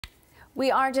We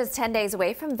are just 10 days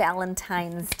away from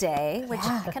Valentine's Day, which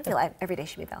I kind of feel like every day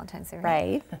should be Valentine's Day,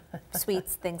 right?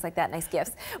 Sweets, things like that, nice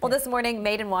gifts. Well, this morning,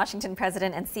 Made in Washington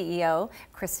President and CEO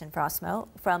Kristen Frostmo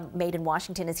from Made in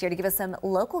Washington is here to give us some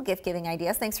local gift-giving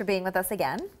ideas. Thanks for being with us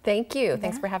again. Thank you.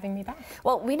 Thanks for having me back.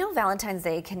 Well, we know Valentine's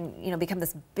Day can, become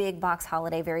this big box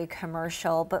holiday, very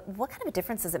commercial, but what kind of a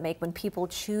difference does it make when people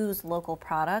choose local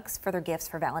products for their gifts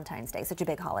for Valentine's Day, such a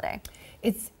big holiday?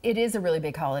 It is a really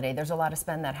big holiday. There's a lot of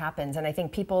spend that happens, and I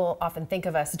think people often think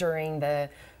of us during the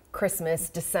Christmas,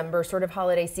 December sort of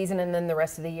holiday season, and then the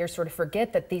rest of the year sort of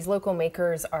forget that these local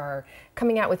makers are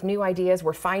coming out with new ideas.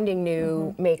 We're finding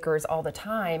new makers all the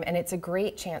time, and it's a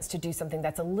great chance to do something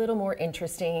that's a little more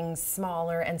interesting,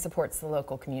 smaller, and supports the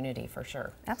local community for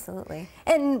sure. Absolutely.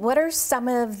 And what are some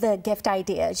of the gift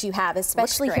ideas you have,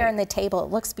 especially here on the table?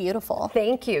 It looks beautiful.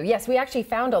 Thank you. Yes, we actually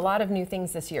found a lot of new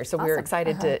things this year, so we're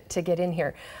excited to get in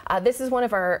here. This is one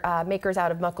of our makers out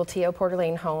of Mukilteo, Porter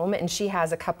Lane Home, and she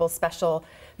has a couple special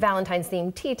Valentine's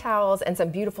themed tea towels and some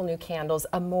beautiful new candles,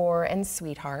 Amore and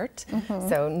Sweetheart.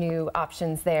 So new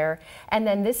options there. And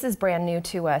then this is brand new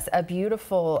to us, a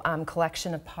beautiful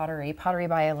collection of pottery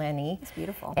by Eleni. It's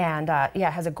beautiful. And yeah,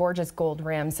 it has a gorgeous gold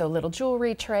rim, so a little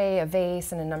jewelry tray, a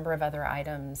vase, and a number of other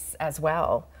items as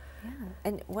well. Yeah.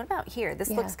 And what about here?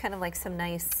 This looks kind of like some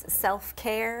nice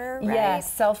self-care, right?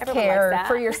 Yes, self-care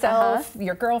for yourself,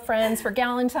 your girlfriends, for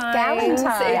Valentine's.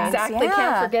 Exactly,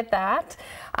 can't forget that.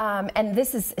 And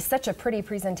this is such a pretty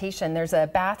presentation. There's a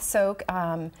bath soak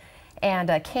and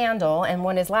a candle, and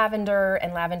one is lavender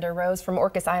and lavender rose from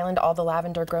Orcas Island, all the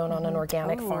lavender grown on an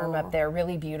organic farm up there.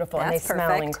 Really beautiful, and they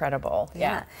smell incredible.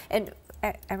 Yeah. And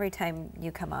every time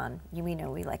you come on, we know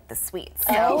we like the sweets.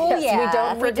 So oh, yeah. We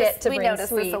don't forget to bring notice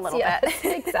sweets. This a little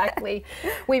bit. Exactly.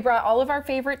 We brought all of our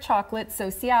favorite chocolates,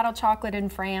 so Seattle chocolate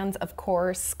and Franz, of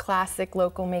course, classic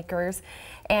local makers.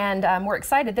 And we're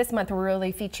excited this month, we're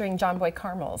really featuring John Boy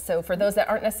caramels. So for those that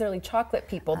aren't necessarily chocolate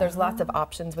people, there's lots of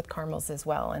options with caramels as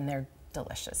well, and they're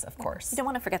delicious, of course. You don't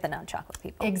want to forget the non-chocolate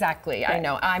people. Exactly. I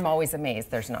know. I'm always amazed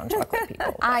there's non-chocolate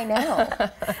people. I know.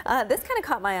 This kind of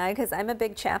caught my eye because I'm a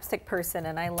big chapstick person,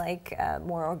 and I like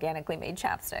more organically made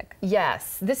chapstick.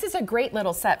 Yes. This is a great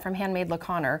little set from Handmade La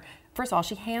Connor. First of all,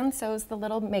 she hand sews the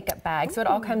little makeup bag, so it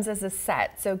all comes as a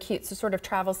set. So cute. So sort of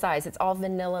travel size. It's all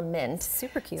vanilla mint.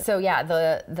 Super cute. So yeah,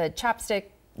 the chapstick,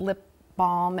 lip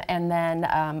balm, and then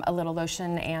a little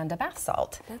lotion and a bath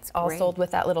salt. That's all great. sold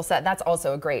with that little set. That's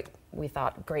also a great, we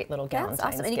thought, great little Valentine's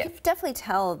That's awesome. And you can definitely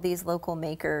tell these local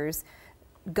makers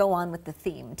go on with the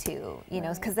theme too,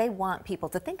 because they want people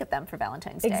to think of them for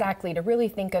Valentine's Day. Exactly, to really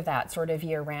think of that sort of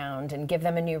year round and give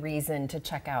them a new reason to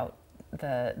check out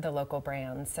the local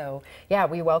brands. So yeah,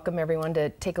 we welcome everyone to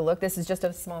take a look. This is just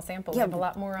a small sample. We have a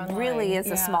lot more online. Really is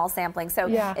a small sampling. So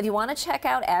if you want to check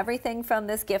out everything from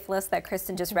this gift list that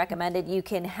Kristen just recommended, you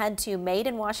can head to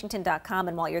madeinwashington.com,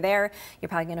 and while you're there, you're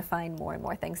probably going to find more and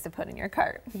more things to put in your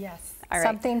cart. Yes. All right.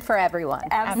 Something for everyone.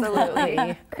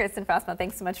 Absolutely. Kristen Frostmo,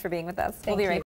 thanks so much for being with us. We'll be right back.